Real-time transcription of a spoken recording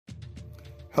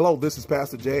Hello, this is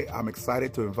Pastor Jay. I'm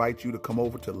excited to invite you to come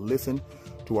over to listen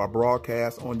to our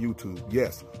broadcast on YouTube.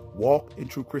 Yes, Walk in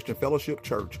True Christian Fellowship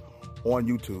Church on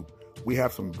YouTube. We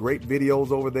have some great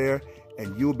videos over there,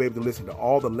 and you'll be able to listen to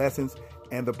all the lessons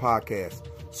and the podcast.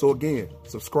 So again,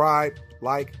 subscribe,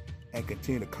 like, and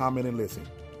continue to comment and listen.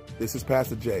 This is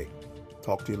Pastor Jay.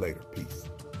 Talk to you later. Peace.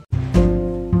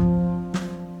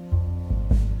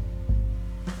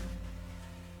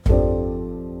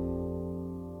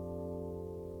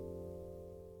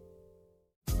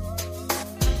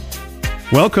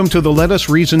 Welcome to the Let Us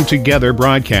Reason Together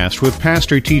broadcast with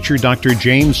pastor-teacher Dr.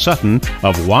 James Sutton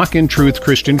of Walk in Truth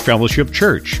Christian Fellowship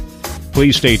Church.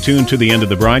 Please stay tuned to the end of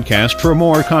the broadcast for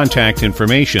more contact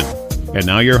information. And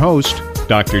now your host,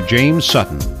 Dr. James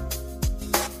Sutton.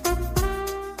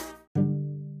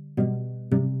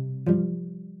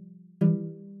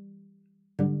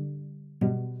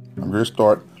 I'm going to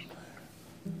start.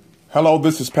 Hello,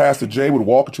 this is Pastor Jay with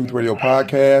Walk in Truth Radio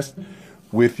Podcast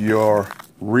with your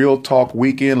Real Talk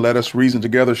Weekend, Let Us Reason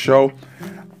Together show.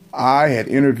 I had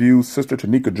interviewed Sister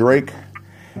Tanika Drake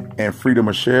and Frida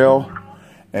Michelle,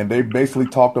 and they basically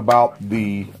talked about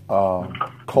the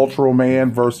cultural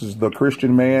man versus the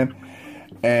Christian man,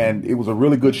 and it was a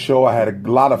really good show. I had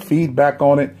a lot of feedback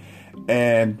on it,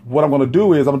 and what I'm going to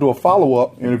do is I'm going to do a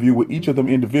follow-up interview with each of them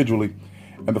individually,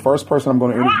 and the first person I'm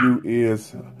going to interview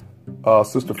is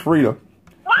Sister Frida.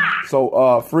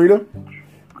 So, Frida,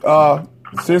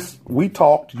 since we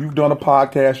talked, you've done a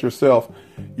podcast yourself.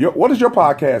 What is your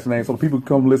podcast name so people can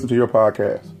come listen to your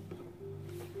podcast?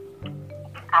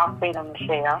 Alfreda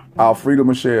Michelle. Alfreda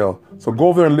Michelle. So go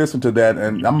over there and listen to that.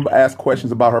 And I'm going to ask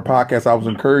questions about her podcast. I would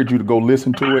encourage you to go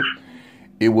listen to it.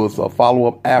 It was a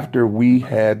follow-up after we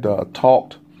had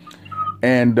talked.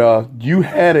 And you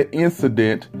had an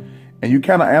incident, and you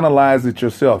kind of analyzed it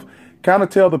yourself. Kind of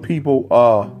tell the people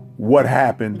what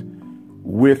happened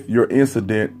with your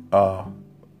incident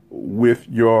with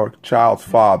your child's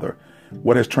father,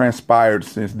 what has transpired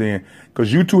since then,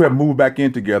 because you two have moved back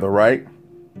in together, right?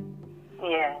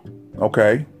 Yeah.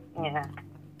 Okay. Yeah.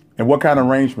 And what kind of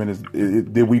arrangement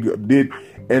did?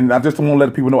 And I just want to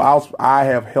let people know I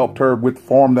have helped her with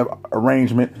form the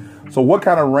arrangement. So what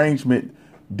kind of arrangement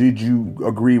did you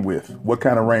agree with? What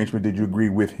kind of arrangement did you agree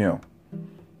with him?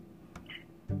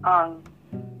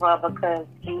 Well, because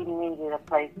he needed a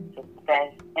place to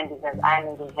stay, and because I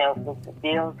needed help with the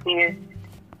bills here,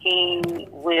 he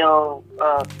will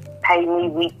pay me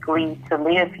weekly to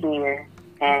live here,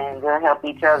 and we'll help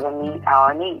each other meet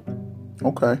our needs.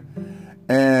 Okay.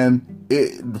 And a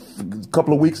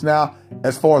couple of weeks now,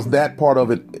 as far as that part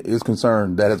of it is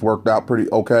concerned, that has worked out pretty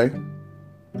okay?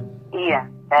 Yeah,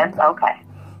 that's okay.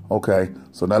 Okay.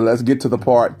 So now let's get to the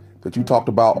part that you talked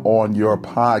about on your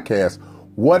podcast.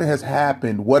 What has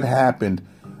happened? What happened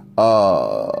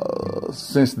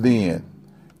since then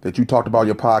that you talked about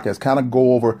your podcast? Kind of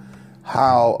go over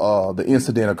how the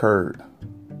incident occurred.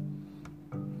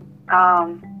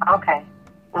 Okay.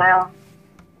 Well,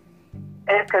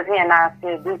 it's because he and I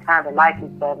still do kind of like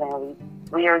each other, and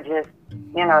we are just,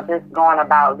 just going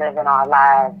about living our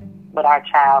lives with our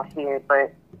child here.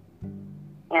 But,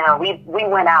 we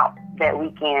went out that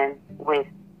weekend with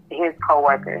his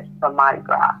coworkers for Mardi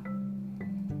Gras.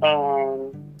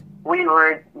 And we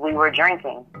were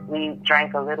drinking. We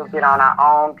drank a little bit on our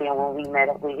own. Then when we met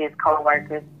up with his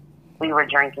coworkers, we were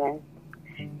drinking.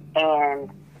 And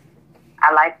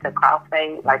I like to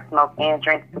crossfade, like smoke and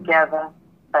drink together.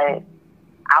 But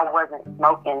I wasn't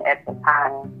smoking at the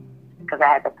time because I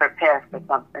had to prepare for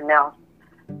something else.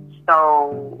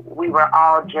 So we were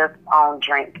all just on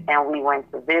drink. And we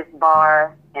went to this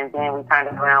bar. And then we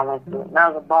turned around, went to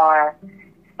another bar.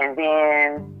 And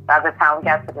then by the time we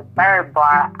got to the third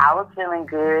bar, I was feeling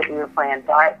good. We were playing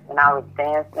darts, and I was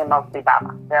dancing mostly by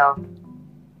myself.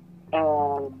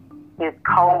 And his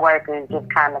co-workers just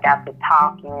kind of got to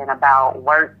talking about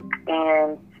work,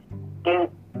 and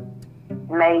it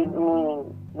made me,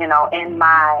 in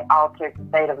my altered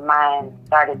state of mind,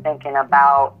 started thinking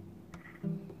about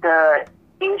the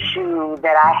issue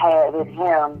that I had with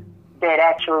him that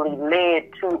actually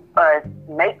led to us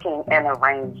making an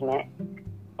arrangement.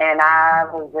 And I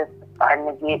was just starting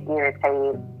to get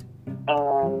irritated.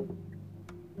 And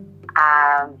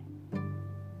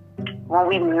when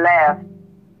we left,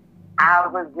 I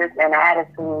was just in an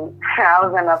attitude. I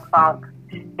was in a funk.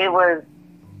 It was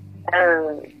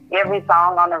every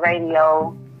song on the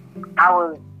radio. I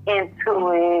was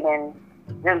into it and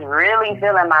just really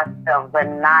feeling myself, but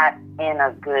not in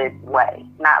a good way.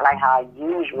 Not like how I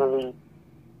usually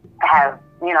have,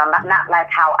 not like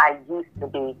how I used to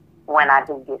be when I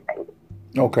do get faded.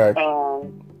 Okay.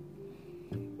 And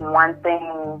one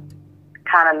thing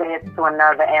kind of led to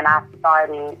another, and I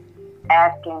started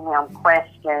asking him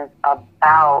questions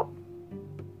about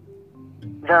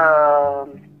the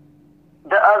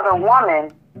other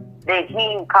woman that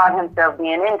he called himself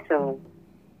being into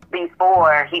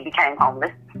before he became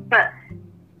homeless.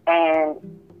 And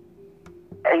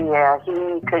yeah,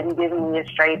 he couldn't give me a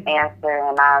straight answer,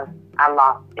 and I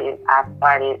lost it. I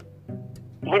started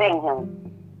hitting him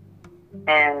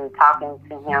and talking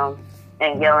to him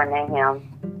and yelling at him,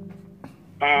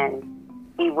 and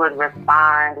he would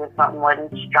respond if something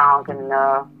wasn't strong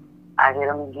enough. I hit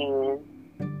him again,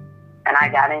 and I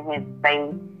got in his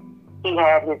face. He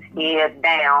had his head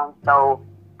down, so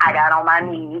I got on my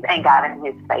knees and got in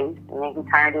his face, and then he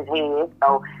turned his head,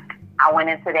 so I went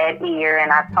into that ear,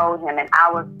 and I told him, and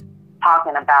I was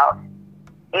talking about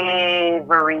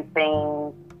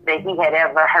everything that he had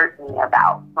ever hurt me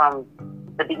about, from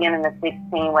the beginning of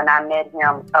 16 when I met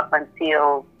him up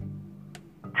until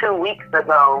 2 weeks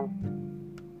ago.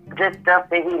 Just stuff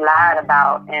that he lied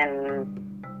about, and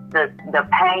the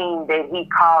pain that he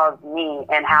caused me,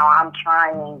 and how I'm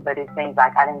trying, but it seems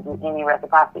like I didn't get any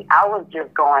reciprocity. I was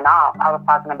just going off. I was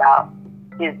talking about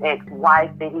his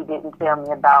ex-wife that he didn't tell me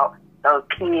about, those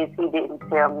kids he didn't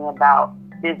tell me about,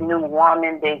 this new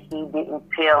woman that he didn't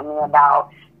tell me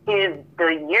about, the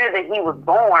year that he was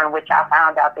born, which I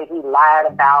found out that he lied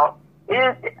about.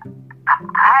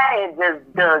 I had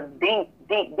just dug deep.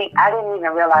 I didn't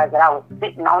even realize that I was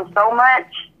sitting on so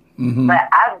much, but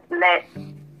I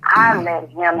let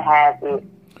him have it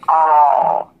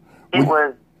all. It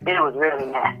was really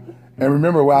nasty. And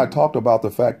remember when I talked about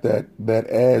the fact that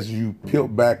as you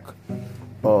peeled back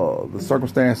the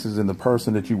circumstances and the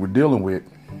person that you were dealing with,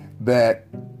 that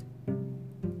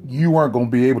you weren't going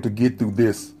to be able to get through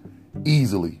this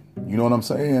easily. You know what I'm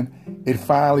saying? It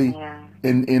finally,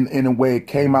 in a way, it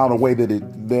came out a way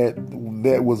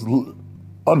that was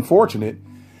unfortunate.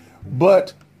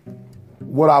 But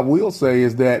what I will say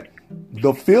is that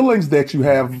the feelings that you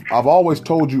have, I've always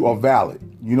told you, are valid.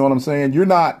 You know what I'm saying? You're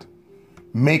not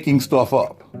making stuff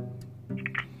up.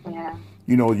 Yeah.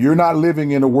 You know, you're not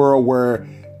living in a world where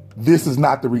this is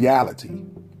not the reality.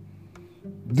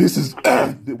 This is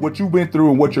what you've been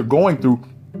through, and what you're going through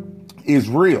is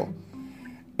real.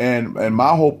 And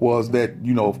my hope was that,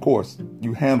 you know, of course,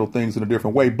 you handle things in a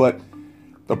different way, but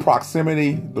the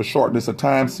proximity, the shortness of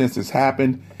time since it's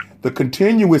happened, the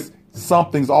continuous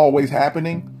something's always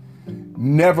happening,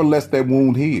 never lets that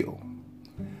wound heal.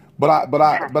 But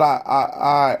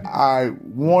I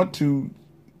want to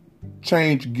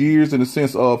change gears in the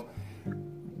sense of,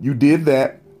 you did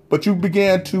that, but you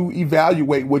began to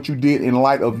evaluate what you did in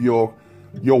light of your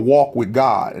walk with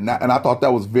God. And I thought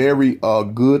that was very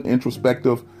good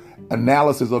introspective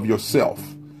analysis of yourself,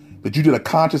 that you did a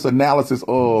conscious analysis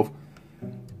of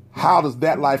how does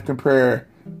that life compare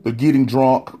to getting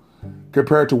drunk,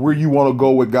 compared to where you want to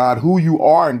go with God, who you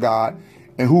are in God,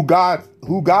 and who God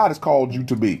has called you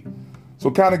to be.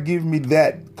 So kind of give me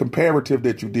that comparative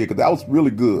that you did, because that was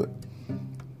really good.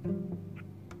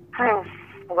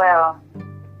 Well,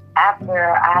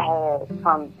 after I had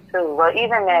come to, well,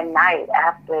 even that night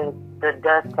after the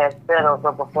dust had settled,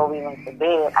 but before we went to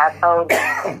bed, I told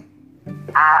him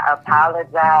I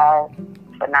apologize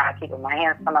for not keeping my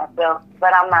hands to myself,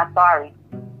 but I'm not sorry.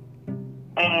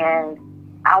 And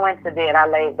I went to bed, I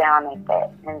laid down at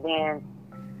that. And then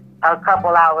a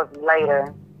couple hours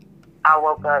later, I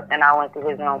woke up and I went to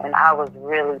his room, and I was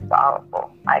really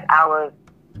sorrowful. Like, I was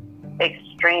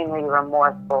extremely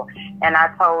remorseful. And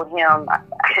I told him, I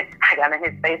got in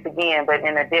his face again, but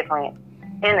in a different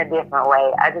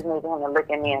way. I just needed him to look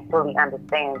at me and fully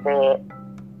understand that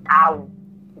I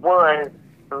was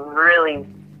really,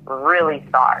 really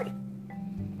sorry.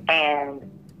 And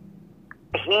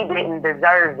he didn't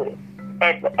deserve it.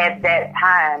 At that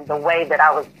time, the way that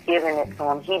I was giving it to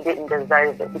him, he didn't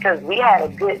deserve it, because we had a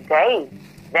good day.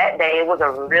 That day, it was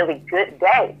a really good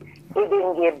day. It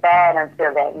didn't get bad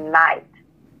until that night.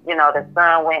 You know, the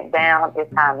sun went down,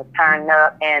 it's time to turn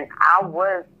up, and I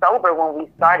was sober when we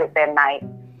started that night,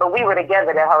 but we were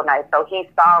together that whole night, so he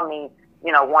saw me,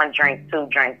 you know, 1 drink, 2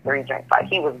 drinks, 3 drinks. Like,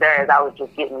 he was there as I was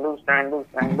just getting looser and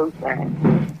looser and looser, and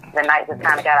the night just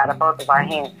kind of got out of both of our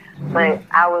hands. But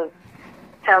I was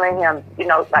telling him, you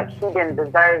know, like, he didn't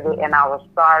deserve it, and I was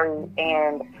sorry,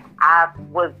 and I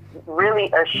was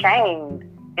really ashamed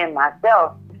in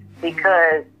myself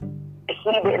because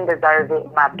he didn't deserve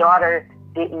it. My daughter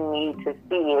didn't need to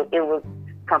see it. It was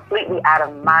completely out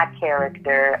of my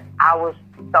character. I was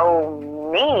so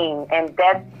mean, and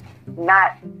that's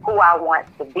not who I want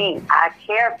to be. I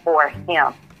care for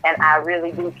him, and I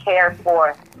really do care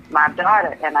for my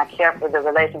daughter, and I care for the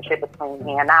relationship between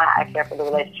he and I care for the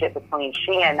relationship between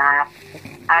she and I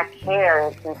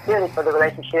care sincerely for the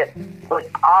relationship with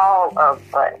all of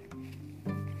us.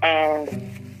 And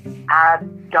I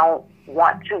don't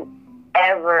want to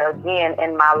ever again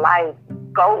in my life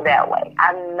go that way.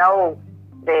 I know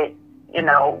that,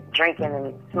 drinking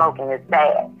and smoking is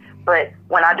bad. But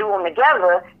when I do them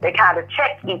together, they kind of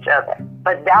check each other.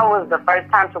 But that was the first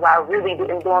time so I really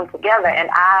didn't do them together. And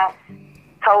I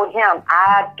told him,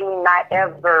 I do not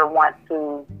ever want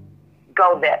to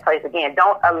go that place again.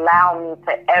 Don't allow me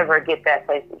to ever get that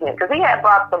place again. Because he had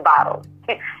brought the bottle.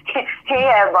 He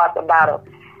had brought the bottle.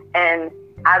 And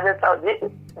I just told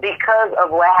him, because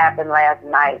of what happened last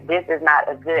night, this is not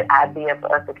a good idea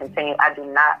for us to continue. I do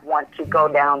not want to go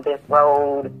down this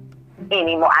road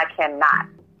anymore. I cannot.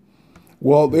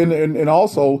 Well, and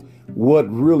also what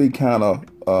really kind of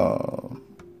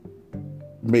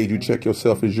made you check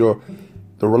yourself is the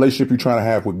relationship you're trying to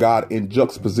have with God in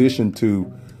juxtaposition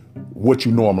to what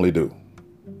you normally do.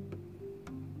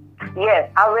 Yes,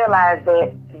 I realize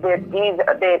that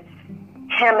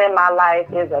him in my life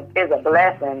is a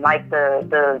blessing. Like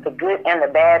the good and the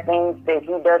bad things that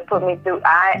he does put me through,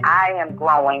 I am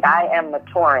growing. I am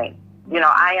maturing.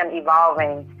 I am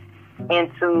evolving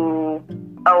into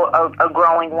a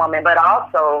growing woman, but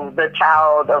also the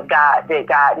child of God that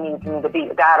God needs me to be.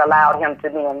 God allowed him to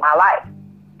be in my life.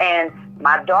 And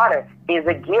my daughter is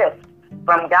a gift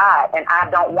from God, and I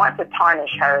don't want to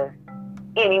tarnish her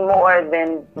any more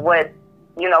than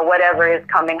whatever is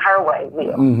coming her way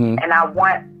will. Mm-hmm. And I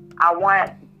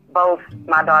want both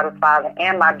my daughter's father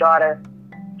and my daughter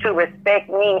to respect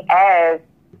me as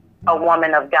a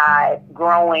woman of God,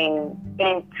 growing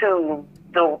into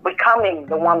becoming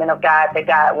the woman of God that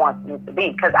God wants me to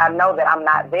be, because I know that I'm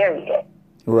not there yet.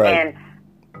 Right. And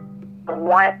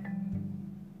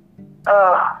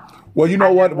well, you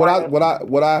know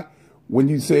what when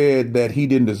you said that he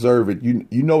didn't deserve it, you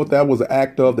know what that was an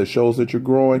act of that shows that you're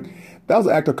growing? That was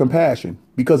an act of compassion,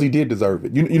 because he did deserve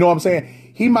it. You know what I'm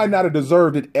saying? He might not have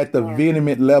deserved it at the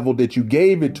vehement level that you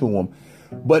gave it to him,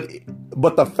 but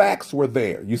the facts were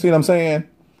there. You see what I'm saying?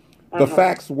 The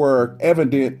facts were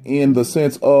evident in the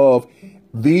sense of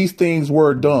these things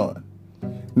were done.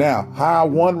 Now, how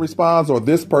one responds or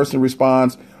this person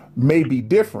responds may be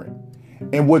different.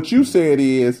 And what you said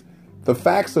is the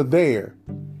facts are there.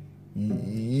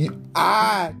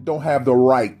 I don't have the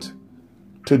right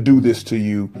to do this to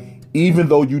you, even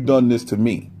though you've done this to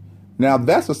me. Now,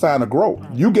 that's a sign of growth.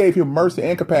 You gave him mercy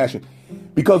and compassion,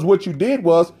 because what you did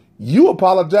was you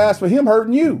apologized for him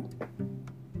hurting you.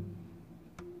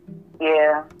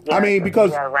 Yeah. I mean,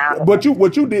 because what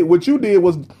you did was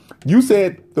you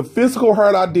said the physical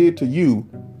hurt I did to you,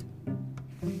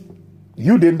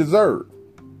 you didn't deserve.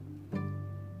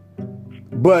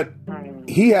 But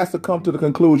he has to come to the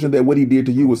conclusion that what he did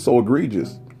to you was so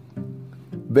egregious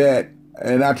that,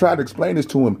 and I tried to explain this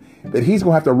to him, that he's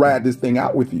going to have to ride this thing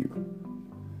out with you.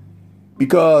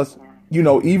 Because,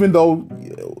 even though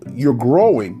you're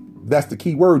growing, that's the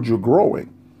key word, you're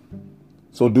growing.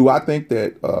 So do I think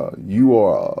that you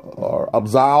are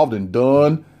absolved and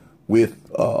done with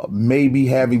maybe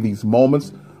having these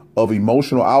moments of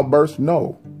emotional outbursts?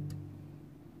 No.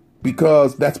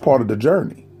 Because that's part of the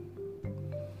journey.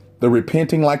 The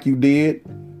repenting like you did,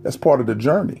 that's part of the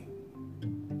journey.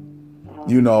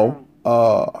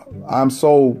 I'm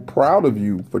so proud of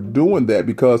you for doing that,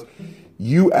 because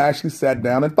you actually sat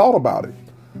down and thought about it.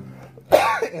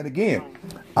 And again,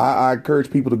 I encourage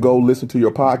people to go listen to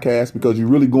your podcast, because you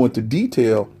really go into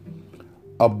detail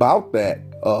about that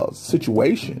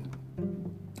situation.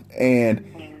 And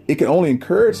it can only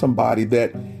encourage somebody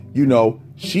that,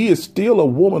 she is still a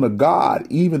woman of God,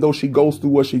 even though she goes through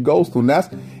what she goes through.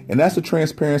 And that's the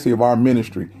transparency of our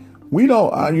ministry. We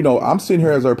don't, I'm sitting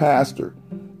here as our pastor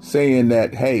saying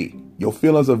that, hey, your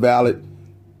feelings are valid.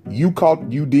 You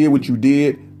did what you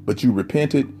did, but you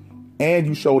repented. And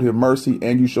you showed him mercy,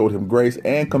 and you showed him grace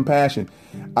and compassion.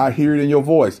 I hear it in your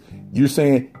voice. You're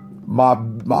saying my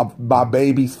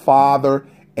baby's father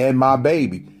and my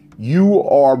baby.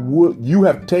 You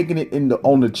have taken it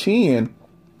on the chin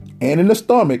and in the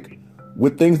stomach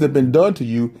with things that have been done to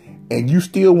you, and you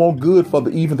still want good for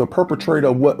even the perpetrator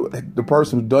of what the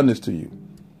person who's done this to you.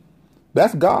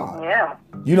 That's God. Yeah.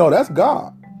 That's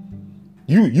God.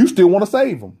 You still want to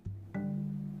save him.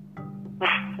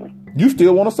 You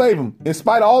still want to save him. In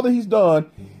spite of all that he's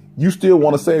done, you still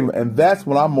want to save him. And that's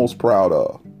what I'm most proud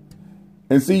of.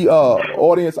 And see,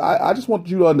 audience, I just want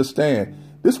you to understand,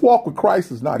 this walk with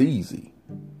Christ is not easy.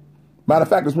 Matter of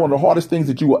fact, it's one of the hardest things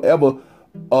that you will ever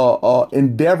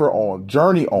endeavor on,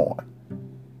 journey on.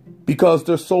 Because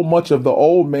there's so much of the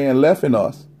old man left in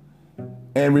us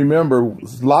And remember,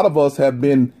 a lot of us have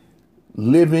been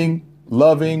living,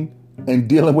 loving, and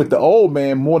dealing with the old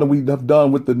man more than we have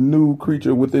done with the new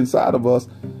creature within inside of us,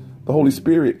 the Holy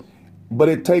Spirit. But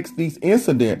it takes these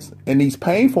incidents and these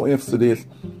painful incidents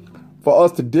for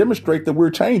us to demonstrate that we're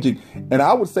changing. And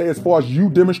I would say, as far as you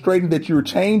demonstrating that you're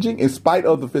changing in spite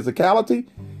of the physicality,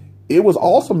 it was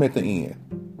awesome at the end.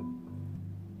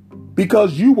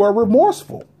 Because you were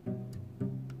remorseful.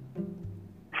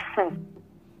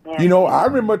 Yeah. You know, I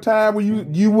remember a time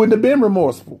when you wouldn't have been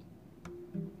remorseful.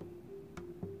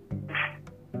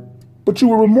 But you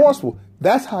were remorseful.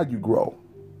 That's how you grow.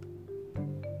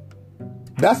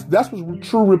 That's what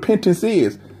true repentance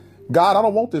is. God, I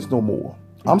don't want this no more.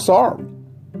 I'm sorry.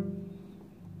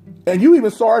 And you even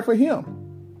sorry for him.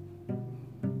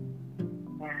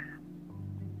 Yeah.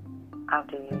 I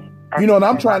did. You know, and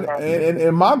I'm trying to,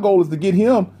 and my goal is to get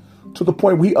him to the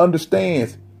point where he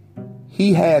understands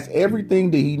he has everything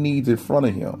that he needs in front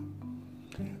of him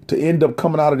to end up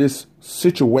coming out of this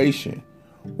situation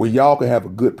where y'all can have a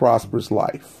good, prosperous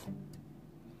life.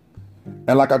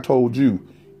 And like I told you,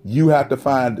 you have to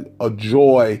find a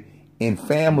joy in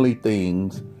family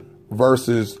things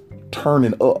versus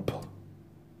turning up.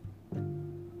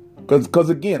 Because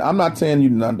again, I'm not saying you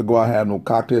not to go out and have no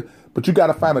cocktail, but you got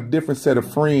to find a different set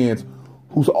of friends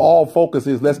whose all focus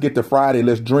is, let's get to Friday,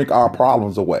 let's drink our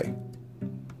problems away.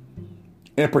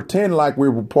 And pretend like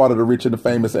we're part of the rich and the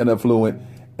famous and affluent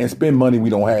and spend money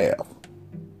we don't have.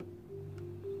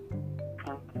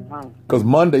 Because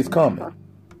Monday's coming.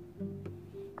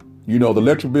 You know, the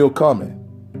electric bill coming.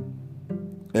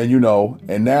 And you know,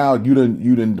 and now you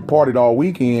done partied all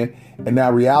weekend, and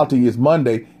now reality is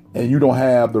Monday, and you don't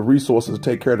have the resources to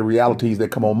take care of the realities that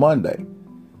come on Monday.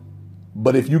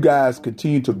 But if you guys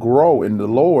continue to grow in the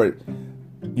Lord,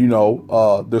 you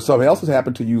know, there's something else has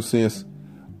happened to you since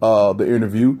the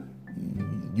interview.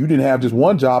 You didn't have just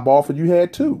one job offer, you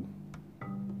had two.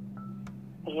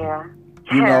 Yeah.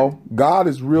 You know, God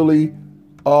is really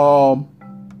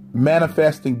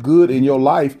manifesting good in your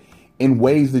life in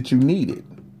ways that you need it.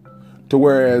 To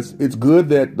whereas it's good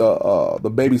that the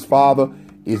baby's father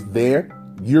is there.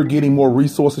 You're getting more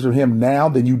resources from him now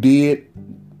than you did,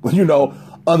 you know,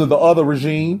 under the other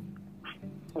regime.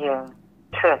 Yeah.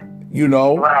 You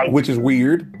know, right. Which is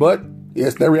weird, but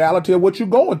it's the reality of what you're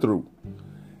going through.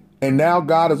 And now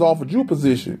God has offered you a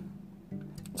position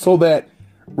so that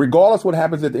regardless what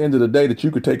happens at the end of the day, that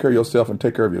you could take care of yourself and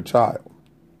take care of your child.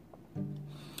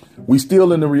 We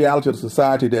still in the reality of the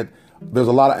society that there's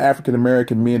a lot of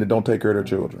African-American men that don't take care of their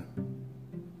children.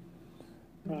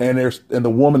 And the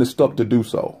woman is stuck to do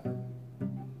so.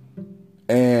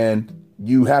 And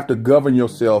you have to govern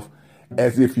yourself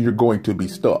as if you're going to be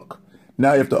stuck.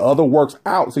 Now, if the other works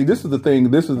out, see, this is the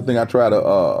thing I try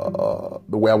to,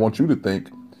 the way I want you to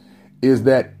think, is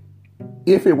that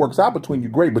if it works out between you,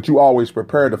 great, but you always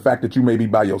prepare the fact that you may be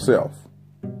by yourself.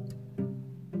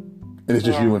 And it's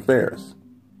just you and Ferris.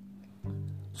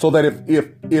 So that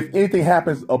if anything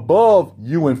happens above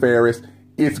you and Ferris,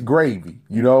 it's gravy,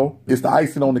 you know? It's the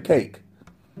icing on the cake.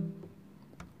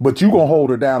 But you going to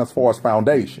hold her down as far as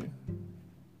foundation.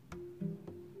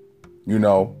 You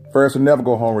know, Ferris would never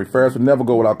go hungry. Ferris would never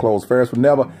go without clothes. Ferris would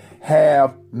never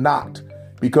have not,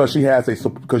 because you have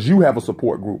a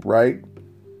support group, right?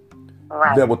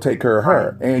 Right. That will take care of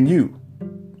her and you.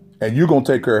 And you're going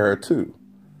to take care of her too.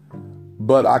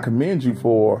 But I commend you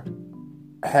for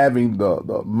having the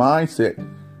mindset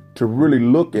to really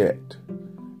look at.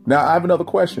 Now, I have another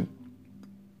question.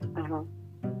 Mm-hmm.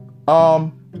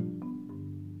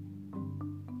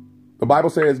 The Bible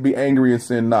says, be angry and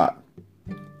sin not.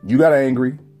 You got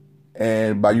angry,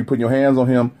 and by you putting your hands on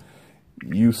him,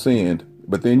 you sinned.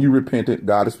 But then you repented.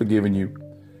 God has forgiven you.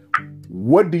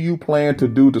 What do you plan to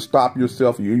do to stop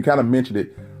yourself? You kind of mentioned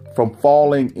it, from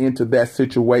falling into that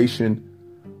situation.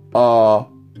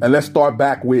 And let's start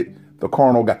back with the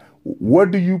carnal guy. What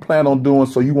do you plan on doing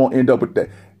so you won't end up with that?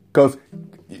 Because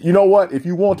you know what? If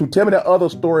you want to, tell me that other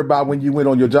story about when you went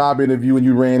on your job interview and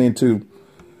you ran into.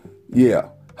 Yeah.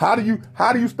 How do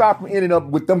you stop from ending up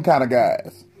with them kind of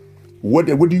guys? What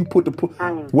do you what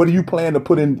do you plan to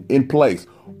put in place,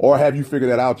 or have you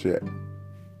figured that out yet?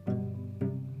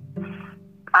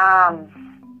 I'm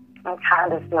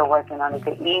kind of still working on it.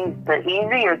 The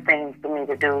easier things for me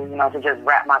to do, you know, to just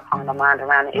wrap my carnal mind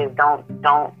around it, is don't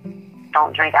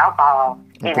drink alcohol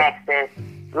in excess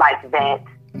like that,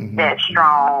 that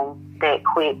strong, that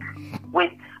quick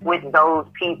with those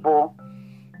people.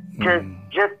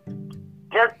 Just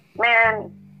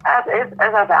man, as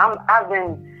I said, I've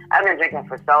been drinking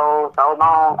for so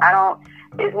long.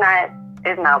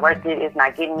 It's not worth it. It's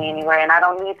not getting me anywhere, and I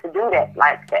don't need to do that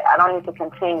like that. I don't need to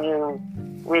continue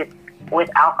with with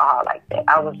alcohol like that.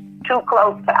 I was too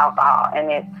close to alcohol,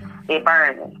 and it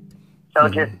burned me. So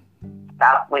just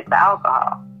stop with the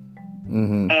alcohol.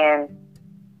 And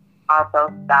also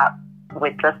stop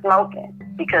with the smoking,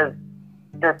 because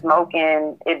the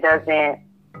smoking, it doesn't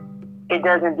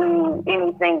do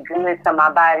anything good to my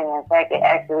body. In fact, it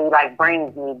actually like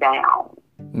brings me down.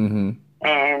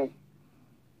 And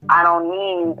I don't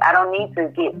need to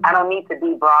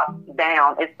be brought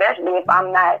down, especially if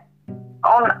I'm not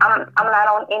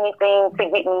on anything to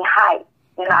get me hyped.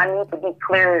 You know, I need to be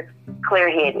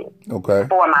clear-headed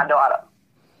for my daughter.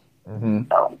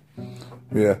 So,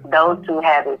 yeah, those two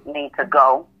habits need to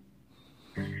go.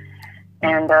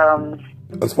 And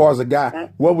as far as a guy,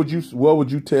 what would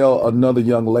you tell another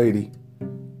young lady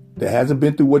that hasn't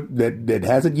been through that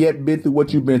hasn't yet been through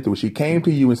what you've been through? She came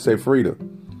to you and said, "Freda,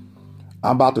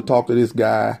 I'm about to talk to this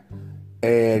guy,"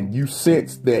 and you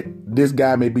sense that this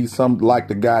guy may be some like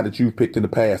the guy that you've picked in the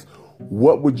past.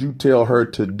 What would you tell her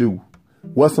to do?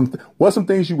 What's some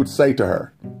things you would say to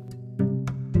her?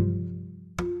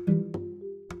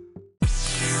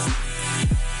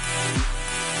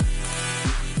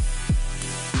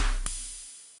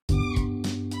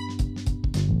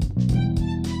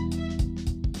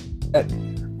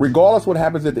 Regardless what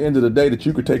happens at the end of the day, that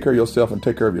you could take care of yourself and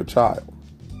take care of your child.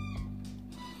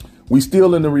 We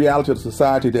still in the reality of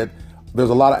society that there's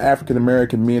a lot of African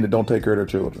American men that don't take care of their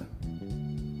children,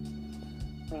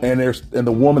 and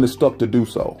the woman is stuck to do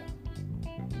so.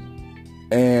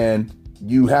 And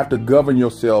you have to govern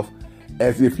yourself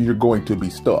as if you're going to be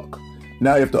stuck.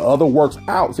 Now, if the other works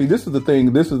out, see, this is the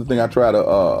thing I try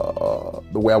to,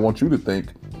 the way I want you to think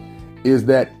is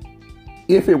that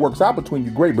if it works out between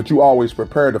you, great, but you always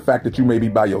prepare the fact that you may be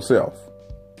by yourself.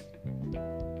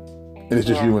 And it's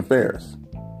just you and Ferris.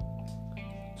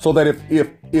 So that if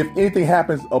anything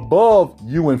happens above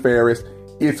you and Ferris,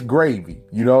 it's gravy,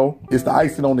 you know? It's the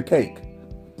icing on the cake.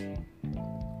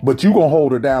 But you gonna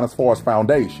hold her down as far as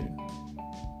foundation.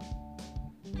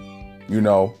 You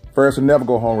know, Ferris would never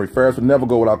go hungry. Ferris would never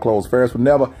go without clothes. Ferris would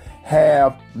never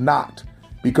have not,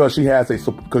 because you have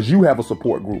a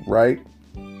support group, right?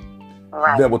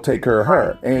 Right. That will take care of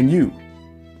her and you.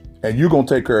 And you're going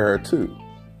to take care of her too.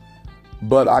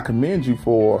 But I commend you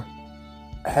for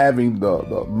having the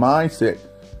mindset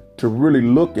to really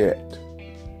look at.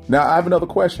 Now, I have another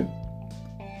question.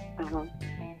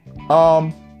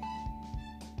 The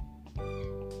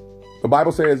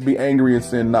Bible says be angry and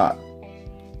sin not.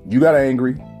 You got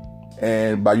angry,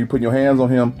 and by you putting your hands on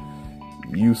him,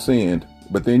 you sinned.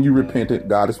 But then you repented.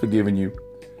 God has forgiven you.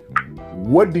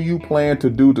 What do you plan to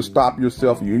do to stop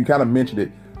yourself? You kind of mentioned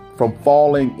it, from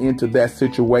falling into that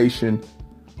situation.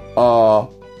 And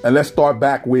let's start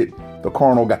back with the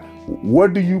carnal guy.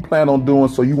 What do you plan on doing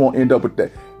so you won't end up with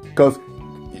that? Because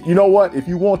you know what? If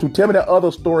you want to, tell me that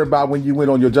other story about when you went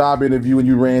on your job interview and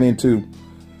you ran into.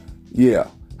 Yeah.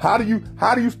 How do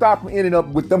you stop from ending up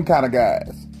with them kind of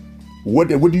guys? What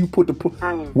do you what do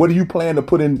you plan to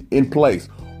put in place?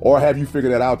 Or have you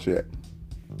figured that out yet?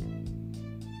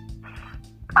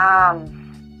 I'm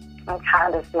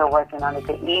kind of still working on it.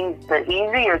 The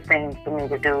easier things for me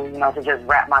to do, you know, to just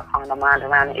wrap my carnal mind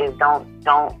around it, is don't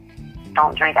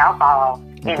drink alcohol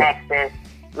in excess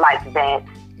like that,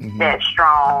 that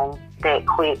strong, that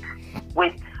quick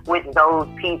with those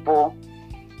people.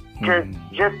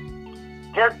 Just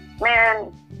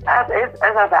man, as I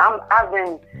said, I've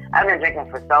been drinking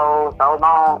for so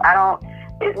long.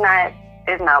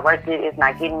 It's not worth it. It's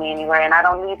not getting me anywhere, and I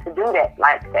don't need to do that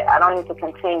like that. I don't need to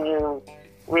continue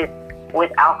with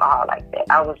alcohol like that.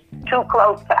 I was too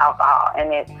close to alcohol,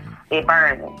 and it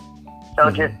burned me.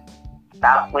 So just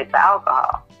stop with the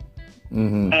alcohol,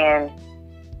 and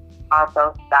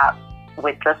also stop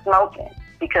with the smoking,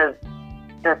 because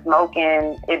the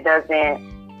smoking, it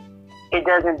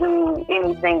doesn't do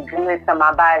anything good to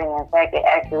my body. In fact, it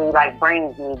actually like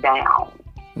brings me down,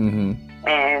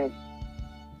 and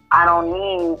I don't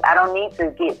need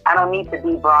to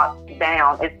be brought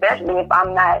down, especially if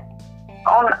I'm not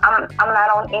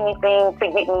on anything to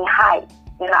get me hyped.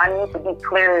 You know, I need to be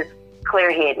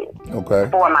clear-headed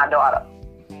for my daughter.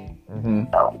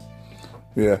 So,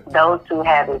 yeah, those two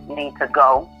habits need to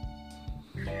go.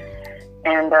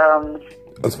 And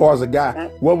as far as a guy,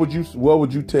 what would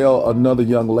you tell another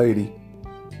young lady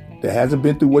that hasn't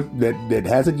been through that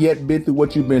hasn't yet been through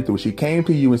what you've been through? She came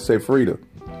to you and said, "Freda,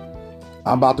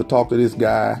 I'm about to talk to this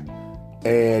guy,"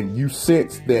 and you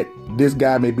sense that this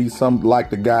guy may be some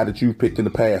like the guy that you've picked in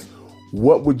the past.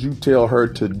 What would you tell her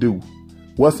to do?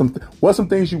 What's some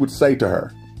things you would say to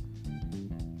her?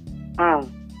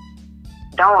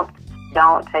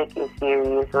 Don't take it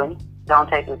seriously. Don't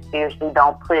take it seriously.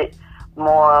 Don't put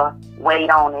more weight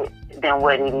on it than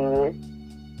what it is.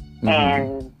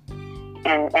 And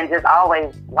just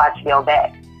always watch your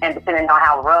back. And depending on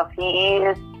how rough he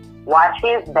is, watch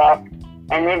his back.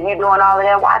 And if you're doing all of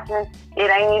that watching, it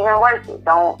ain't even worth it.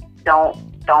 Don't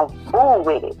fool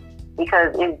with it,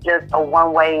 because it's just a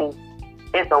one-way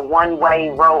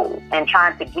road. And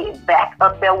trying to get back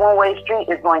up that one-way street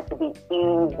is going to be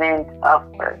even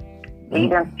tougher.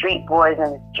 Even street boys in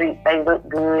the streets, they look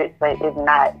good, but it's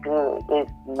not good.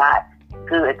 It's not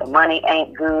good. The money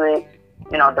ain't good.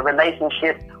 You know, the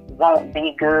relationships won't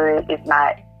be good. It's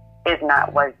not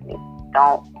worth it.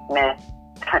 Don't mess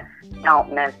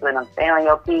with them. Stay on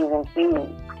your P's and Q's.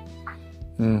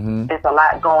 It's a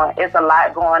lot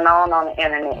going on the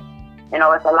internet. You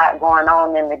know, it's a lot going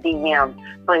on in the DM.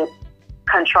 But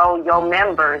control your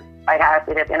members, like I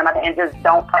said at the end of my day, and just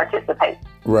don't participate.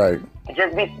 Right.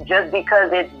 Just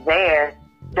because it's there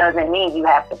doesn't mean you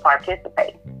have to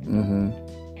participate.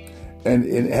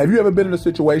 And have you ever been in a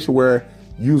situation where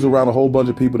you was around a whole bunch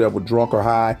of people that were drunk or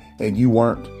high and you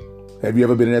weren't? Have you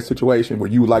ever been in that situation where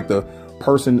you were like the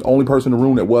only person in the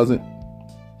room that wasn't?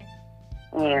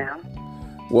 Yeah.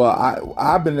 Well,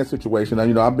 I've been in that situation. I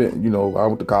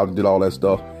went to college and did all that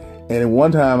stuff. And then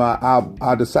one time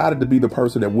I decided to be the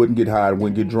person that wouldn't get high,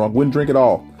 wouldn't get drunk, wouldn't drink at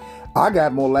all. I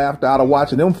got more laughed out of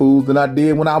watching them fools than I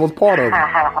did when I was part of it.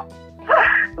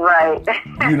 Right.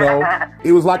 You know,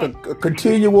 it was like a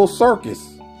continual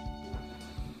circus.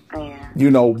 Yeah.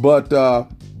 You know, but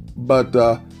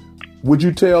would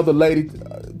you tell the lady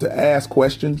to ask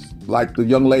questions? Like the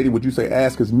young lady, would you say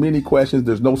ask as many questions?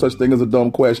 There's no such thing as a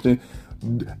dumb question.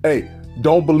 Hey,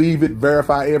 don't believe it,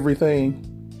 verify everything.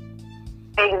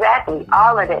 Exactly.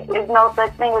 All of it. There's no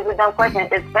such thing as a dumb question,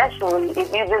 especially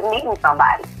if you're just meeting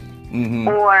somebody.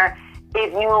 Or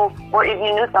if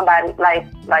you knew somebody,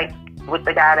 like with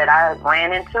the guy that I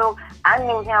ran into, I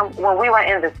knew him when we were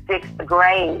in the 6th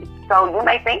grade. So you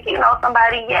may think you know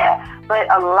somebody, yeah, but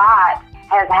a lot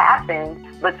has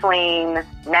happened between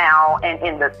now and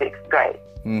in the 6th grade.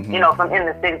 You know, from in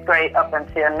the 6th grade up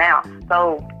until now.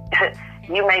 So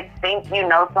you may think you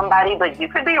know somebody, but you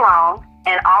could be wrong.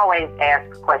 And always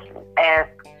ask questions. Ask.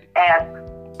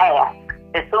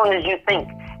 As soon as you think,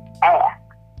 ask.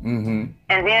 And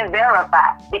then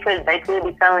verify, because they could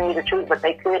be telling you the truth, but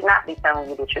they could not be telling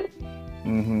you the truth.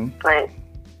 But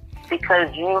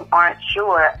because you aren't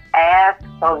sure, ask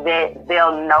so that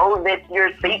they'll know that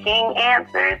you're seeking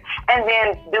answers, and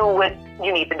then do what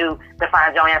you need to do to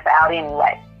find your answer out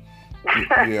anyway.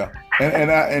 Yeah.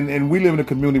 And we live in a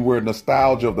community where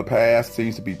nostalgia of the past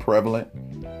seems to be prevalent.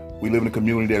 We live in a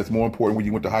community that is more important when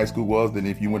you went to high school than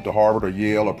if you went to Harvard or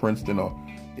Yale or Princeton, or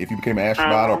if you became an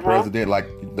astronaut or president. Like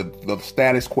the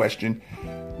status question,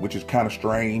 which is kind of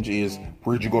strange, is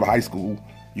where'd you go to high school?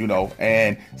 You know,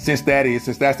 and since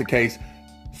that's the case,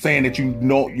 saying that you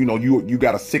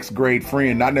got a 6th grade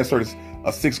friend, not necessarily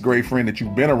a 6th grade friend that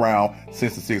you've been around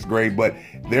since the 6th grade, but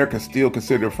they're still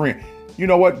considered a friend. You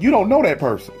know what? You don't know that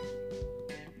person.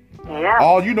 Yeah.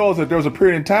 All you know is that there was a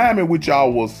period in time in which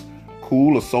y'all was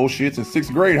cool associates in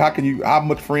 6th grade. How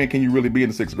much friend can you really be in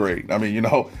the 6th grade? I mean, you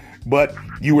know, but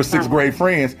you were 6th grade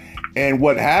friends. And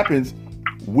what happens,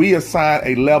 we assign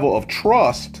a level of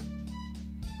trust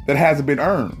that hasn't been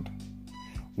earned.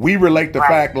 We relate the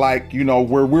fact, like, you know,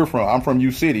 where we're from. I'm from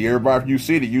U City. Everybody from U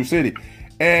City.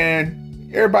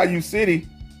 And everybody U City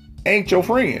ain't your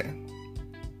friend.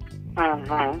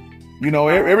 You know,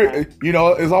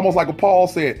 it's almost like what Paul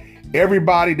said.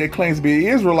 Everybody that claims to be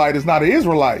an Israelite is not an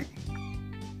Israelite.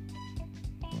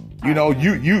 You know,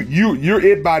 you're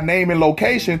it by name and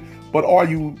location, but are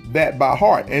you that by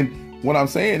heart? And what I'm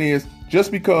saying is,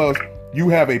 just because you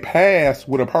have a past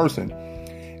with a person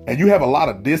and you have a lot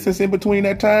of distance in between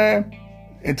that time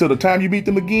until the time you meet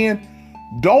them again,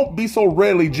 don't be so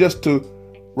ready just to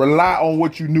rely on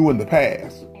what you knew in the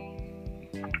past.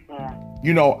 Yeah.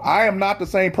 You know, I am not the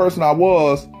same person I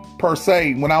was per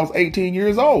se when I was 18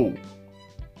 years old.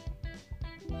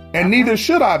 And neither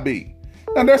should I be.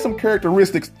 Now, there's some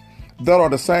characteristics that are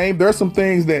the same. There's some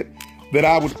things that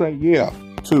I would say, yeah,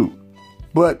 too.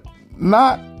 But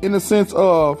not in the sense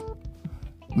of,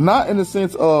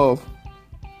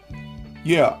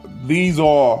 yeah, these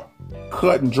are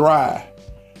cut and dry.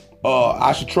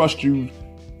 I should trust you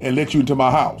and let you into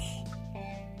my house.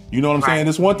 You know what I'm saying?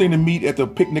 It's one thing to meet at the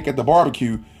picnic at the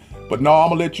barbecue, but no, I'm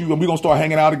gonna let you, and we're gonna start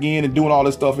hanging out again and doing all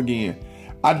this stuff again.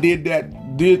 I did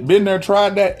that, been there,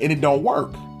 tried that, and it don't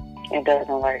work. It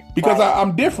doesn't work. Because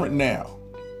I'm different now.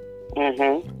 I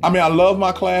mean, I love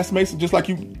my classmates just like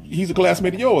he's a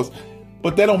classmate of yours,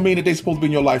 but that don't mean that they're supposed to be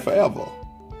in your life forever.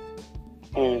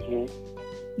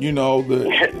 You know,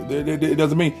 it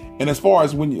doesn't mean. And as far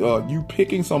as when you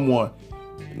picking someone,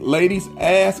 Ladies,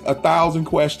 ask 1,000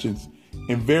 questions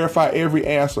and verify every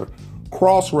answer.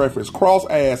 Cross-reference,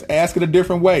 ask it a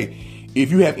different way.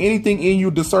 If you have anything in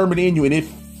you, discernment in you, and it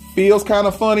feels kind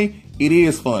of funny, it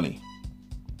is funny.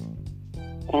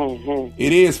 Mm-hmm.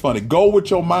 It is funny. Go with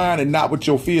your mind and not with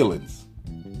your feelings.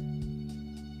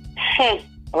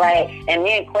 Right. And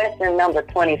then question number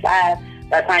 25,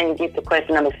 by the time you get to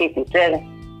question number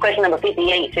 57, question number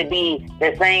 58 should be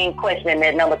the same question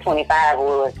that number 25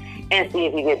 was, and see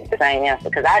if you get the same answer,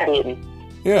 because I didn't.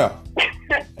 Yeah.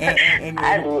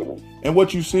 I didn't. And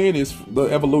what you're seeing is the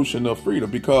evolution of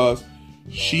Freda, because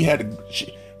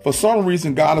for some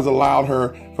reason, God has allowed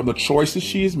her, from the choices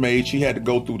she has made, she had to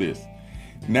go through this.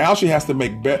 Now she has to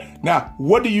make better. Now,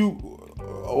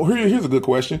 here's a good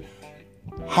question.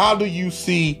 How do you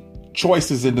see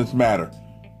choices in this matter?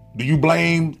 Do you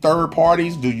blame third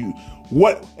parties?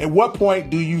 At what point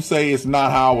do you say it's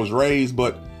not how I was raised,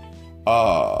 but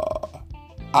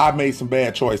I made some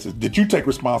bad choices? Did you take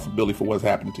responsibility for what's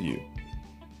happened to you?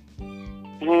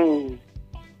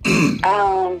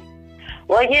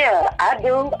 Well, yeah, I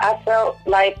do. I felt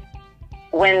like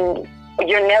when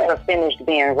you're never finished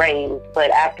being raised,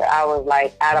 but after I was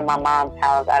like out of my mom's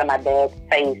house, out of my dad's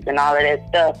face and all of that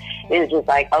stuff, it's just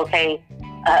like, okay,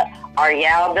 are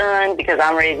y'all done? Because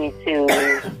I'm ready to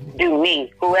do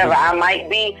me. Whoever I might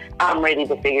be, I'm ready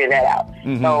to figure that out.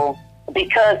 Mm-hmm. So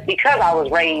because I was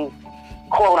raised,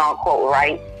 quote unquote,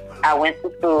 right, I went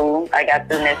to school. I got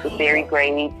the necessary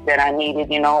grades that I needed,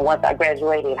 once I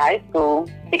graduated high school,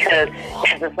 because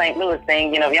it's the St. Louis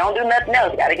thing, if you don't do nothing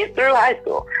else, you got to get through high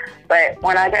school. But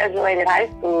when I graduated high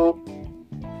school,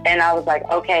 and I was like,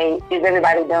 okay, is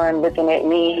everybody done looking at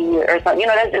me or something?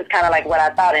 That's just kind of like what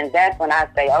I thought. And that's when I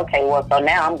say, okay, well, so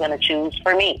now I'm going to choose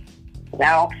for me.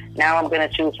 Now I'm going to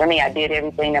choose for me. I did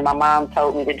everything that my mom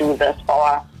told me to do thus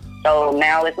far. So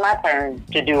now it's my turn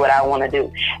to do what I want to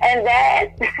do. And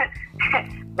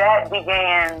that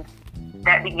began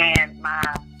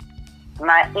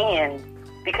my end,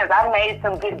 because I've made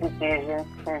some good decisions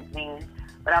since then,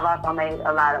 but I've also made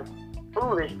a lot of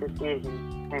foolish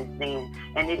decisions since then.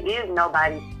 And it is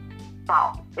nobody's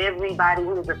fault. Everybody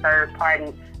who is a third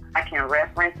party, I can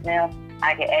reference them,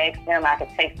 I can ask them, I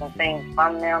can take some things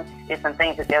from them. There's some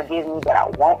things that they'll give me that I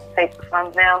won't take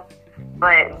from them.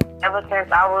 But ever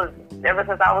since I was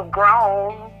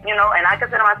grown, and I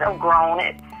consider myself grown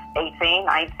at 18,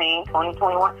 19, 20,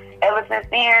 21. Ever since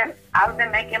then, I've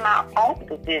been making my own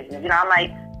decisions.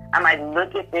 I might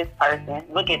look at this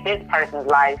person's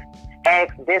life,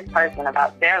 ask this person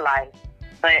about their life,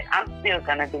 but I'm still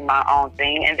gonna do my own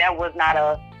thing, and that wasn't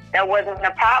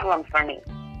a problem for me.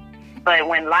 But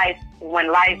when life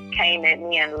came at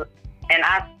me and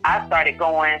I started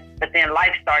going, but then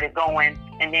life started going,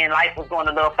 and then life was going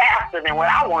a little faster than what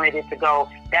I wanted it to go.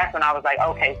 That's when I was like,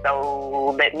 okay,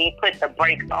 so let me put the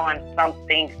brakes on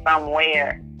something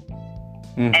somewhere.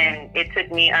 Mm-hmm. And it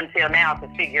took me until now to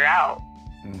figure out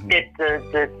that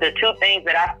the two things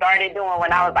that I started doing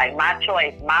when I was like, my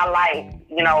choice, my life,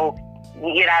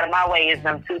 get out of my way, is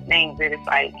them two things that it's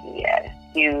like,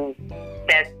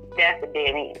 that's a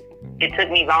dead end. It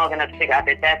took me long enough to figure out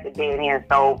that that's a dead end.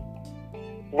 So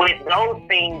with those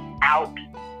things out,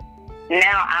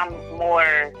 now I'm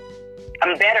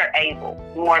better able,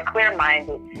 more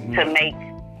clear-minded to make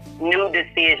new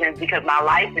decisions, because my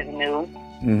life is new.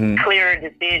 Mm-hmm. Clearer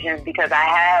decisions, because I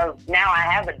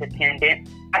have a dependent.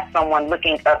 I have someone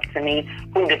looking up to me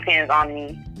who depends on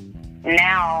me.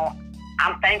 Now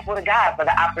I'm thankful to God for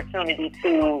the opportunity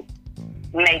to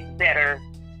make better,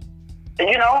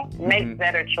 make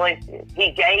better choices.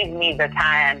 He gave me the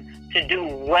time to do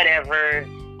whatever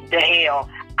the hell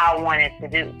I wanted to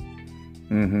do.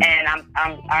 Mm-hmm. And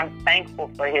I'm thankful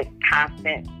for his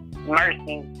constant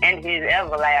mercy and his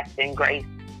everlasting grace,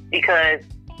 because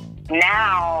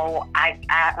now I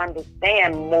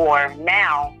understand more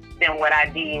now than what I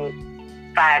did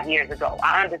 5 years ago.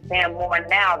 I understand more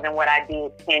now than what I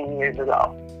did 10 years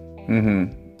ago. Mm-hmm.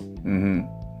 Mm-hmm.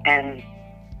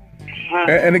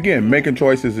 And again, making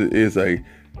choices is a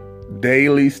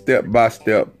daily,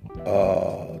 step-by-step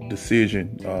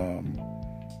decision,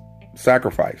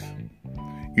 sacrifice.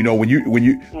 When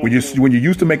you're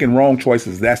used to making wrong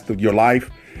choices, that's your life.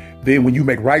 Then when you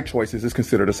make right choices, it's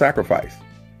considered a sacrifice.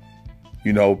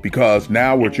 Because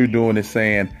now what you're doing is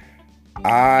saying,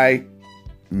 I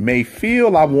may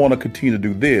feel I want to continue to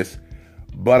do this,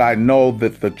 but I know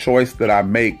that the choice that I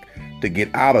make to get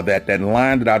out of that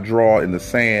line that I draw in the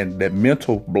sand, that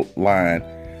mental line,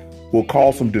 will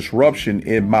cause some disruption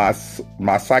in my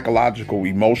psychological,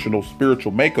 emotional,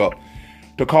 spiritual makeup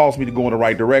to cause me to go in the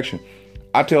right direction.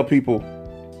 I tell people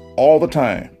all the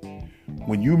time,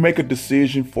 when you make a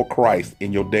decision for Christ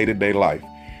in your day-to-day life,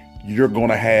 you're going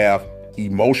to have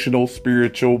emotional,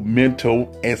 spiritual,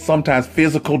 mental, and sometimes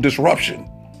physical disruption.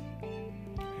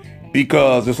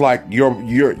 Because it's like you're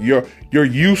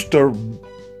used to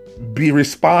be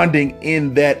responding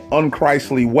in that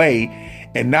unchristly way,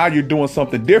 and now you're doing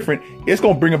something different. It's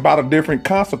going to bring about a different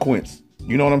consequence.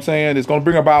 You know what I'm saying? It's going to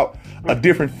bring about a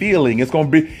different feeling. It's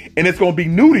going to be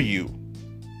new to you.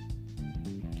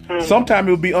 Sometimes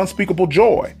it will be unspeakable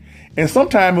joy, and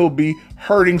sometimes it will be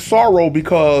hurting sorrow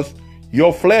because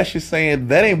your flesh is saying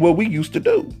that ain't what we used to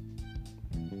do.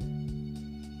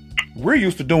 We're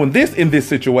used to doing this in this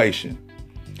situation.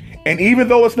 And even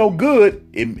though it's no good,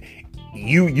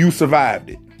 you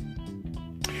survived it.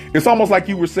 It's almost like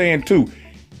you were saying too,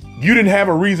 you didn't have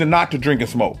a reason not to drink and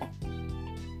smoke.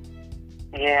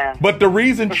 Yeah. But the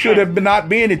reason should have not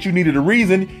been that you needed a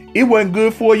reason. It wasn't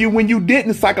good for you when you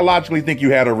didn't psychologically think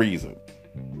you had a reason.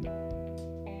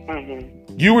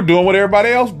 Mm-hmm. You were doing what everybody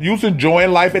else. You was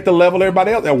enjoying life at the level of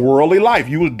everybody else, a worldly life.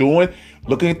 You was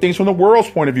looking at things from the world's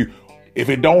point of view. If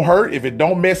it don't hurt, if it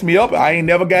don't mess me up, I ain't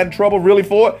never got in trouble really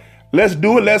for it. Let's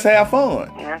do it. Let's have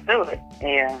fun. Let's do it.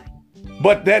 Yeah.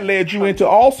 But that led you into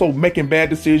also making bad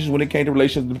decisions when it came to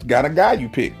relationships with the kind of guy you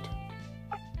picked.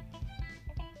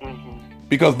 Mm-hmm.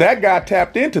 Because that guy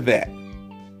tapped into that.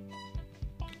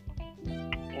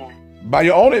 Yeah. By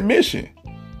your own admission.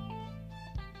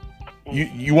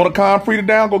 You want to calm Frida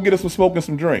down? Go get us some smoke and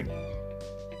some drink.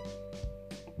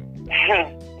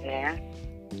 Yeah.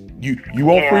 You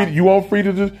want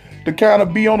Frida to kind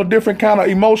of be on a different kind of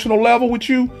emotional level with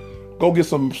you? Go get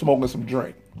some smoke and some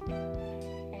drink.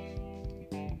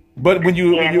 But when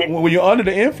you're under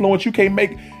the influence, you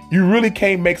really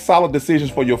can't make solid decisions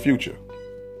for your future.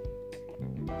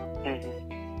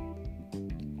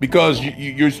 Mm-hmm. Because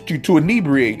you're too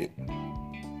inebriated.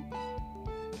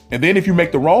 And then if you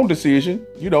make the wrong decision,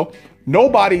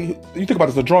 nobody, you think about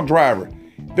it as a drunk driver,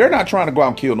 they're not trying to go out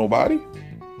and kill nobody.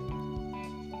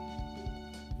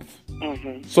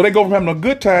 Mm-hmm. So they go from having a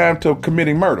good time to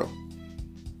committing murder.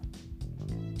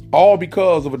 All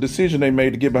because of a decision they made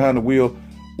to get behind the wheel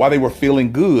while they were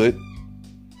feeling good.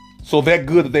 So that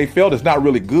good that they felt is not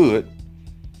really good.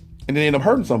 And they end up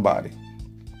hurting somebody.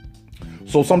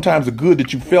 So sometimes the good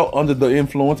that you felt under the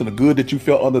influence and the good that you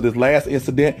felt under this last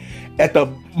incident, at the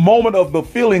moment of the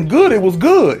feeling good, it was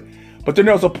good. But then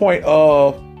there's a point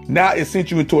of now it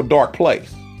sent you into a dark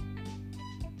place.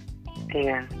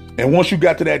 Yeah. And once you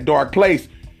got to that dark place,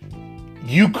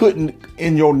 you couldn't,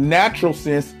 in your natural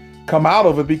sense, come out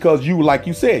of it because you, like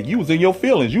you said, you was in your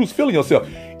feelings. You was feeling yourself.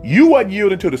 You wasn't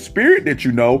yielding to the spirit that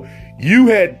you know. You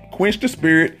had quenched the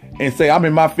spirit and say, I'm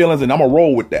in my feelings and I'm going to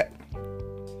roll with that.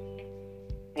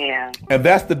 Yeah. And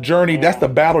that's the journey. That's the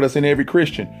battle that's in every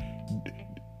Christian.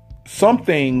 Some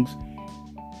things,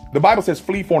 the Bible says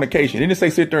flee fornication. It didn't say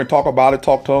sit there and talk about it,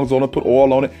 talk tongues on it, put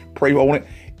oil on it, pray on it.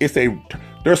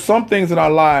 There's some things in our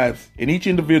lives, and each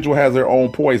individual has their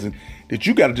own poison, that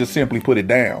you got to just simply put it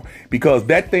down. Because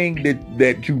that thing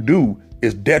that you do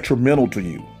is detrimental to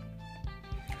you.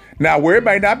 Now, where it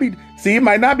might not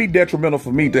be detrimental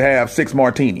for me to have 6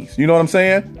 martinis. You know what I'm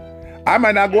saying? I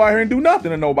might not go out here and do nothing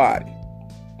to nobody.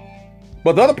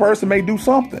 But the other person may do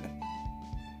something.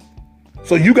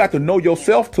 So you got to know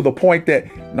yourself to the point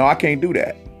that, no, I can't do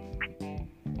that.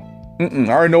 I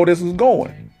already know where this is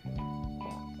going.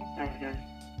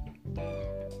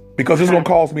 Because it's going to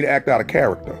cause me to act out of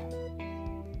character.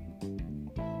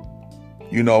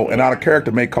 And out of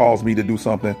character may cause me to do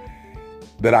something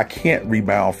that I can't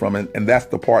rebound from. And that's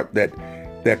the part that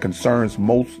concerns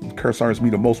me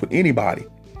the most with anybody,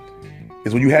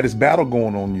 is when you had this battle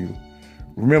going on you.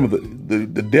 Remember,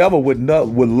 the devil would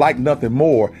like nothing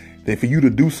more than for you to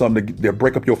do something to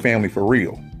break up your family for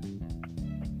real.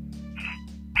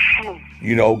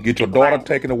 Get your daughter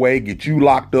taken away, get you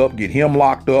locked up, get him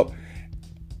locked up.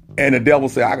 And the devil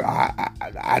said,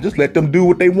 I just let them do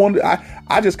what they wanted.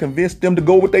 I just convinced them to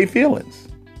go with their feelings.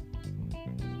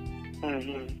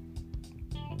 Mm-hmm.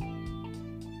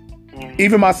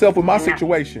 Even myself with my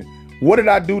situation, what did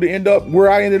I do to end up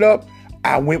where I ended up?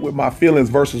 I went with my feelings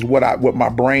versus what my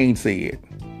brain said.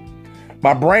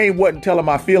 My brain wasn't telling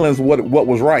my feelings what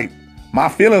was right. My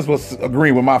feelings was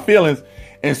agreeing with my feelings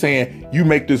and saying, you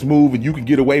make this move and you can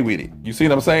get away with it. You see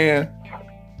what I'm saying?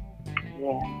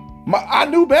 Yeah. I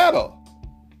knew better.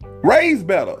 Raised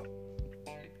better.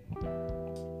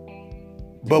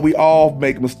 But we all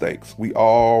make mistakes.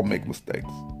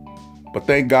 But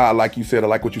thank God, like you said, I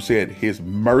like what you said, his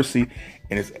mercy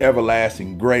and his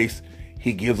everlasting grace,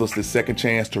 he gives us the second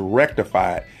chance to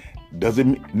rectify it.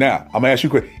 Now, I'm going to ask you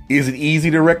a question. Is it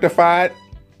easy to rectify it?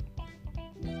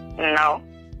 No.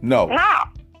 No.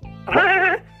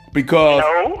 Because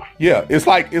No. yeah, it's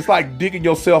like digging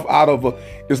yourself out of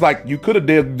it's like you could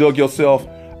have dug yourself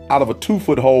out of a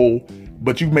 2-foot hole,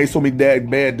 but you made so many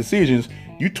bad decisions,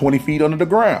 you 20 feet under the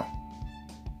ground.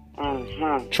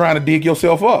 Trying to dig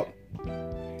yourself up.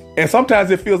 And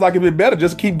sometimes it feels like it'd be better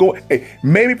just keep going. Hey,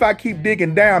 maybe if I keep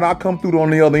digging down, I'll come through on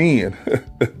the other end.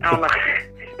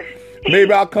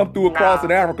 Maybe I'll come through across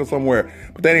in Africa somewhere.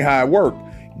 But that ain't how it works.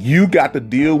 You got to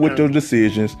deal with your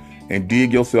decisions and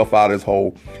dig yourself out of this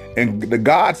hole. And the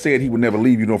God said he would never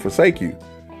leave you nor forsake you.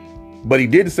 But he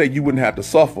didn't say you wouldn't have to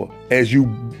suffer as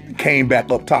you came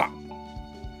back up top.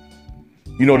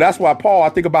 You know, that's why Paul, I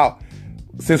think about,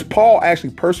 since Paul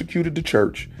actually persecuted the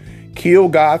church,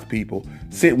 killed God's people,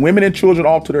 sent women and children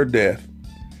off to their death,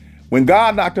 when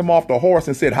God knocked him off the horse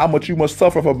and said how much you must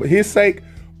suffer for his sake,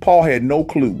 Paul had no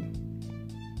clue.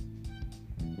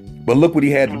 But look what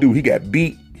he had to do. He got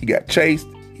beat, he got chased,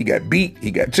 he got beat, he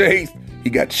got chased, he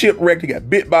got shipwrecked, he got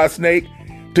bit by a snake,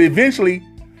 to eventually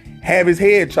have his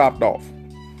head chopped off.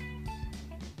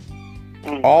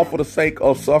 All for the sake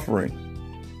of suffering.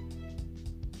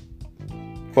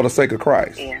 For the sake of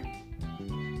Christ. Yeah.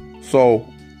 So,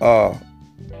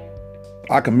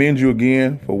 I commend you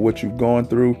again for what you've gone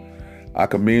through. I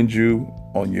commend you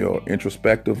on your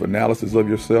introspective analysis of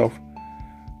yourself.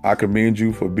 I commend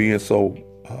you for being so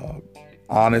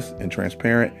honest and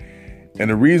transparent. And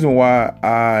the reason why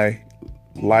I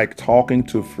like talking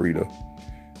to Frida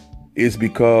is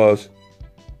because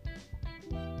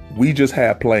we just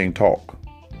have plain talk.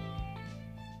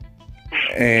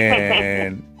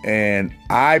 And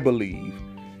I believe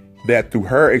that through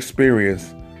her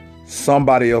experience,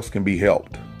 somebody else can be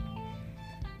helped.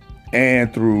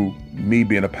 And through me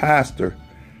being a pastor,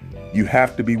 you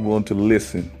have to be willing to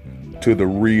listen to the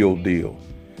real deal.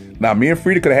 Now, me and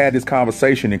Frida could have had this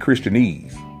conversation in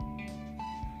Christianese,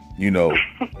 you know,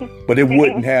 but it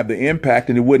wouldn't have the impact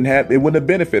and it wouldn't have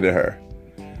benefited her.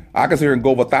 I can sit here and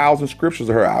go over 1,000 scriptures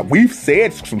to her. We've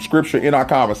said some scripture in our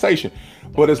conversation,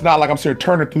 but it's not like I'm sitting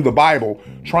turning through the Bible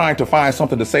trying to find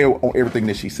something to say on everything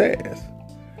that she says.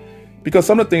 Because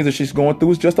some of the things that she's going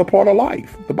through is just a part of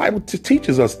life. The Bible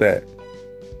teaches us that.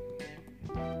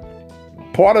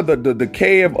 Part of the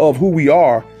decay of who we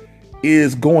are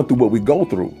is going through what we go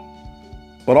through.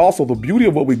 But also the beauty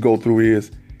of what we go through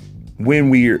is when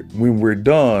we're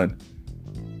done,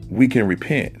 we can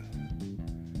repent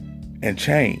and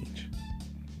change.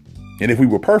 And if we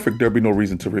were perfect, there'd be no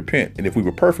reason to repent. And if we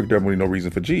were perfect, there'd be no reason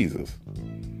for Jesus.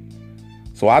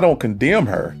 So I don't condemn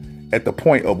her at the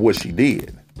point of what she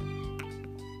did.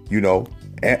 You know,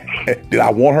 did I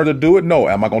want her to do it? No.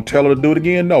 Am I going to tell her to do it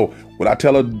again? No. Would I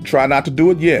tell her to try not to do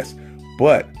it? Yes.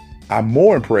 But I'm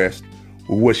more impressed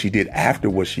with what she did after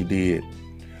what she did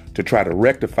to try to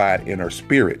rectify it in her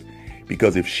spirit.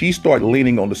 Because if she starts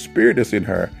leaning on the spirit that's in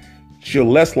her, she'll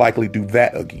less likely do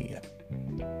that again.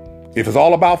 If it's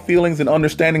all about feelings and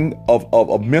understanding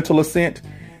of mental assent,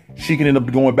 she can end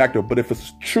up going back to it. But if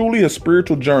it's truly a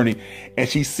spiritual journey and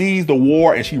she sees the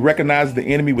war and she recognizes the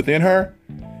enemy within her,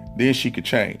 then she could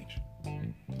change.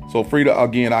 So Frida,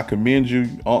 again, I commend you.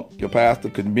 Your pastor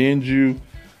commends you.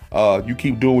 You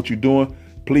keep doing what you're doing.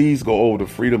 Please go over to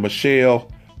Frida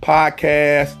Michelle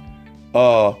podcast.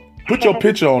 Put your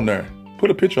picture on there.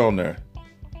 Put a picture on there.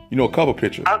 You know, a cover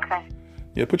picture. Okay.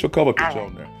 Yeah, put your cover picture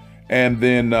on there. And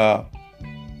then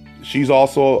she's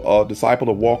also a disciple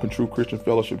of Walk in Truth Christian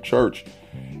Fellowship Church.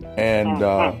 And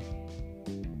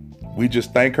we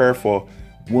just thank her for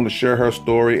willing to share her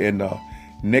story. And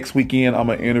next weekend, I'm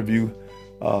going to interview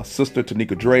Sister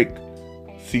Tanika Drake,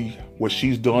 see what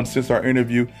she's done since our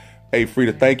interview. Hey,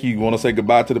 Frida, thank you. You want to say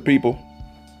goodbye to the people?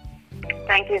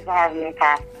 Thank you for having me,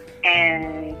 Pastor.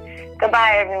 And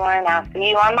goodbye, everyone. I'll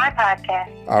see you on my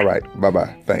podcast. All right.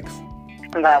 Bye-bye. Thanks.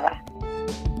 Bye-bye.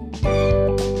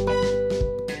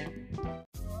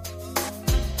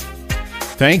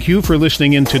 Thank you for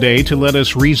listening in today to Let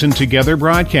Us Reason Together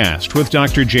broadcast with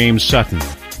Dr. James Sutton.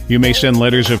 You may send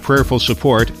letters of prayerful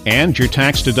support and your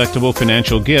tax-deductible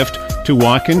financial gift to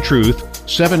Walk in Truth,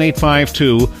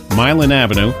 7852 Milan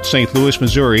Avenue, St. Louis,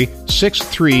 Missouri,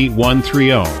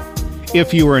 63130.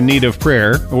 If you are in need of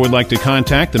prayer or would like to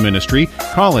contact the ministry,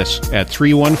 call us at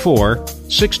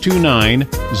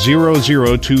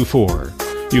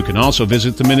 314-629-0024. You can also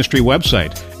visit the ministry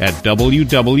website at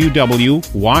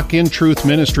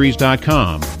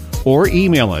www.walkintruthministries.com or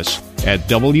email us at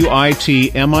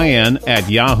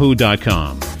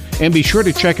witmin@yahoo.com. And be sure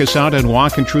to check us out at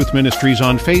Walk in Truth Ministries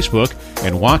on Facebook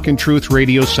and Walk in Truth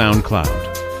Radio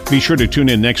SoundCloud. Be sure to tune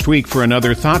in next week for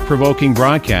another thought-provoking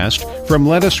broadcast from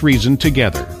Let Us Reason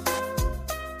Together.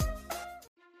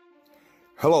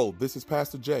 Hello, this is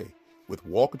Pastor Jay with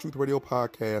Walk in Truth Radio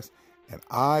podcast, and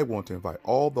I want to invite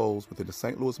all those within the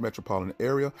St. Louis metropolitan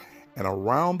area and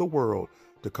around the world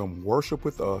to come worship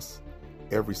with us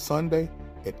every Sunday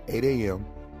at 8 a.m.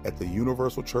 at the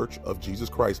Universal Church of Jesus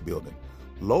Christ building,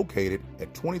 located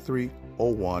at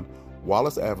 2301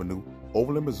 Wallace Avenue,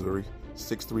 Overland, Missouri,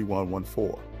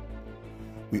 63114.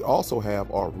 We also have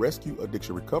our Rescue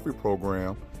Addiction Recovery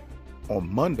program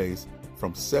on Mondays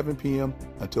from 7 p.m.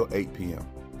 until 8 p.m.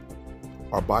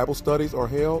 Our Bible studies are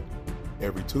held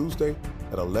every Tuesday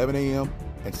at 11 a.m.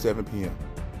 and 7 p.m.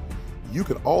 You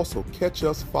can also catch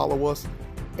us, follow us,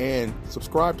 and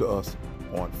subscribe to us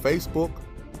on Facebook,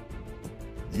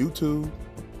 YouTube,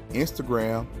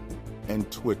 Instagram, and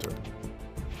Twitter.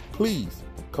 Please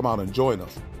come out and join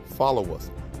us. Follow our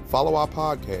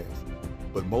podcast,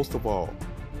 but most of all,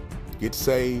 get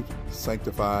saved,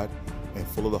 sanctified, and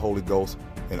full of the Holy Ghost.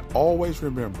 And always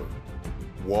remember,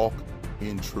 walk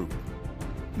in truth.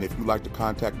 And if you'd like to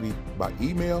contact me by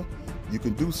email, you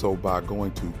can do so by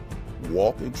going to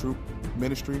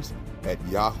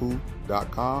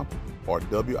walkintruthministries@yahoo.com or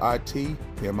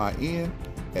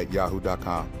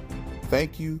WITMIN@yahoo.com.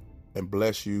 Thank you and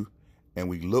bless you, and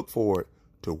we look forward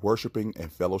to worshiping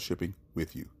and fellowshipping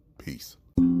with you. Peace.